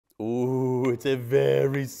Ooh, it's a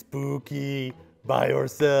very spooky buy or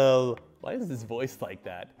sell. Why is his voice like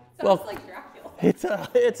that? Sounds like Dracula.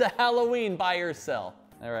 It's a Halloween buy or sell.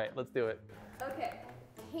 All right, let's do it. Okay,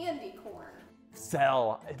 candy corn.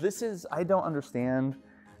 Sell. I don't understand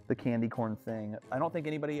the candy corn thing. I don't think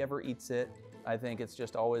anybody ever eats it. I think it's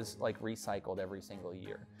just always like recycled every single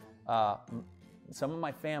year. Some of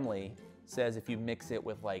my family says if you mix it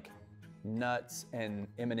with like nuts and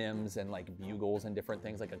M&Ms and like bugles and different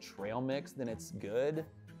things, like a trail mix, then it's good.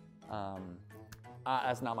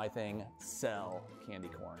 That's not my thing. Sell candy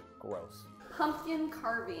corn. Gross. Pumpkin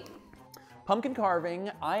carving. Pumpkin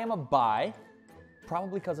carving, I am a buy,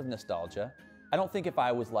 probably because of nostalgia. I don't think if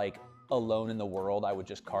I was like alone in the world, I would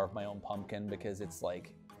just carve my own pumpkin because it's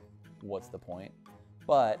like, what's the point?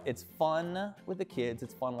 But it's fun with the kids.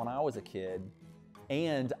 It's fun when I was a kid.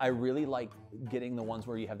 And I really like getting the ones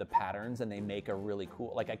where you have the patterns and they make a really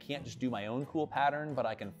cool, like I can't just do my own cool pattern, but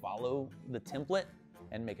I can follow the template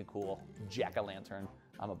and make a cool jack-o'-lantern.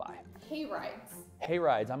 I'm a buy. Hay rides. Hay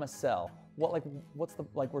rides, I'm a sell.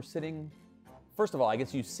 We're sitting, first of all, I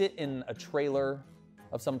guess you sit in a trailer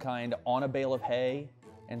of some kind on a bale of hay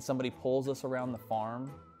and somebody pulls us around the farm.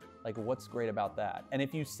 Like, what's great about that? And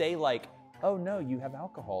if you say like, oh no, you have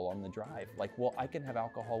alcohol on the drive. Like, well, I can have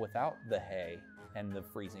alcohol without the hay and the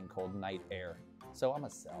freezing cold night air. So I'm a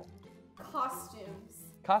sell. Costumes.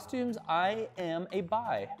 Costumes, I am a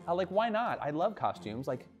buy. Why not? I love costumes.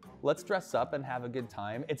 Like, let's dress up and have a good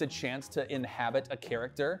time. It's a chance to inhabit a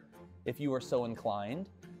character if you are so inclined.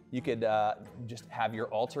 You could just have your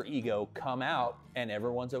alter ego come out and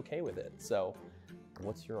everyone's okay with it. So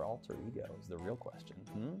what's your alter ego is the real question.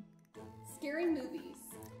 Scary movies.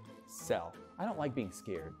 Sell. I don't like being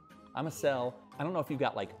scared. I'm a sell. I don't know if you've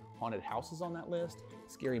got like haunted houses on that list,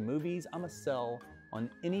 scary movies. I'm a sell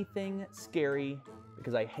on anything scary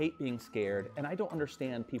because I hate being scared and I don't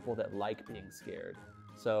understand people that like being scared.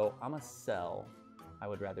 So I'm a sell. I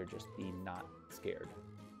would rather just be not scared.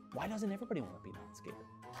 Why doesn't everybody want to be not scared?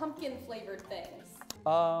 Pumpkin flavored things.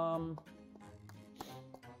 I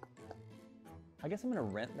guess I'm gonna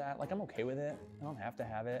rent that. Like, I'm okay with it. I don't have to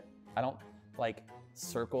have it. I don't like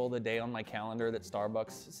circle the day on my calendar that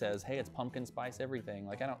Starbucks says, hey, it's pumpkin spice everything.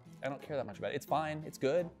 Like, I don't care that much about it. It's fine, it's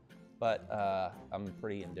good, but I'm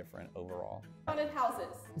pretty indifferent overall. Haunted houses.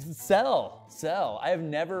 Sell. I've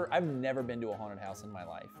never been to a haunted house in my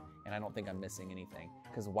life, and I don't think I'm missing anything.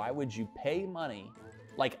 Because why would you pay money,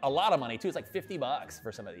 like a lot of money too, it's like $50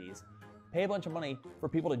 for some of these, pay a bunch of money for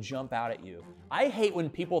people to jump out at you. I hate when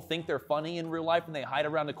people think they're funny in real life and they hide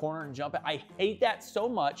around the corner and jump out. I hate that so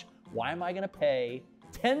much. Why am I gonna pay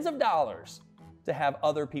tens of dollars to have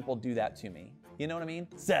other people do that to me? You know what I mean?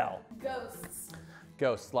 Sell. Ghosts.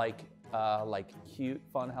 Ghosts, like cute,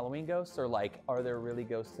 fun Halloween ghosts, or like, are there really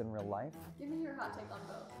ghosts in real life? Give me your hot take on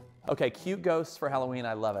both. Okay, cute ghosts for Halloween,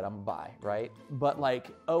 I love it, I'm a buy, right? But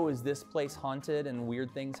like, oh, is this place haunted and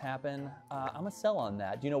weird things happen? I'm a sell on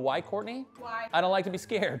that. Do you know why, Courtney? Why? I don't like to be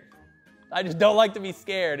scared. I just don't like to be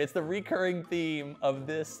scared. It's the recurring theme of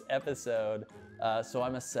this episode, so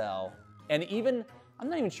I'm a sell. And even, I'm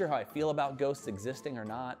not even sure how I feel about ghosts existing or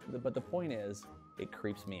not, but the point is, it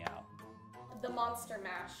creeps me out. The Monster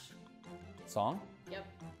Mash. Song? Yep.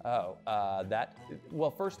 Oh,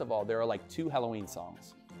 well, first of all, there are like 2 Halloween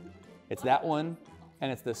songs. It's that one,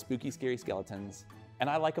 and it's the Spooky Scary Skeletons, and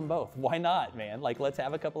I like them both. Why not, man? Like, let's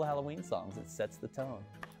have a couple of Halloween songs. It sets the tone.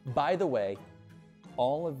 By the way,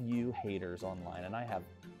 all of you haters online, and I have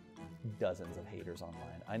dozens of haters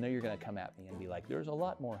online, I know you're gonna come at me and be like, there's a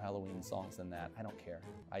lot more Halloween songs than that. I don't care.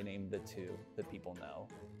 I named the 2 that people know.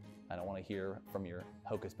 I don't wanna hear from your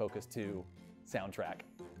Hocus Pocus 2 soundtrack.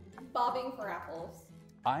 Bobbing for apples.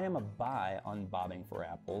 I am a buy on bobbing for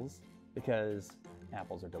apples because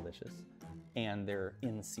apples are delicious and they're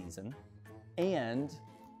in season. And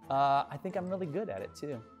I think I'm really good at it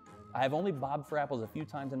too. I've only bobbed for apples a few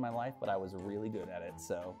times in my life, but I was really good at it.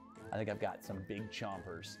 So I think I've got some big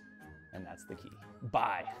chompers and that's the key.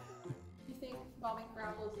 Buy. You think bobbing for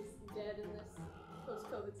apples is dead in this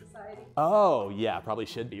post-COVID society? Oh yeah, probably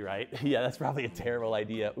should be, right? Yeah, that's probably a terrible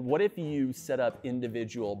idea. What if you set up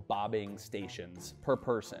individual bobbing stations per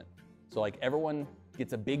person? So like everyone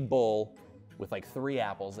gets a big bowl with like 3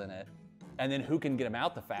 apples in it, and then who can get them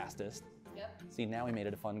out the fastest? Yep. See, now we made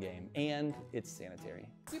it a fun game, and it's sanitary.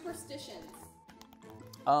 Superstitions.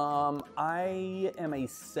 I am a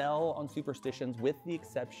sell on superstitions with the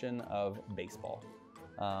exception of baseball.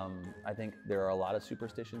 I think there are a lot of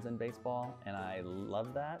superstitions in baseball, and I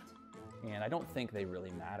love that. And I don't think they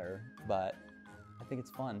really matter, but I think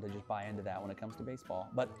it's fun to just buy into that when it comes to baseball.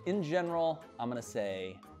 But in general, I'm gonna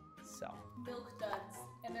say sell. Milk duds.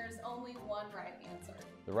 And there's only one right answer.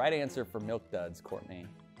 The right answer for milk duds, Courtney,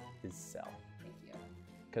 is sell, Thank you.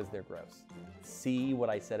 because they're gross. See what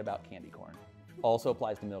I said about candy corn. Also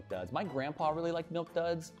applies to milk duds. My grandpa really liked milk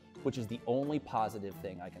duds, which is the only positive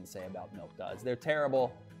thing I can say about milk duds. They're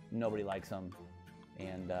terrible, nobody likes them,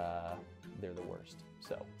 and they're the worst.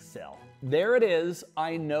 So, sell. There it is.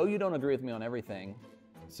 I know you don't agree with me on everything,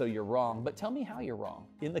 so you're wrong, but tell me how you're wrong.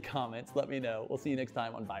 In the comments, let me know. We'll see you next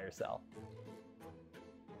time on Buy or Sell.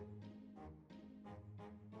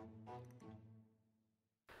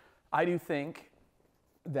 I do think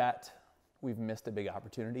that we've missed a big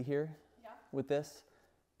opportunity here with this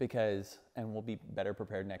because, and we'll be better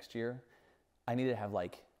prepared next year. I need to have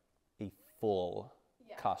like a full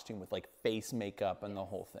costume with like face makeup and the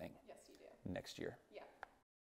whole thing Yes, you do. next year.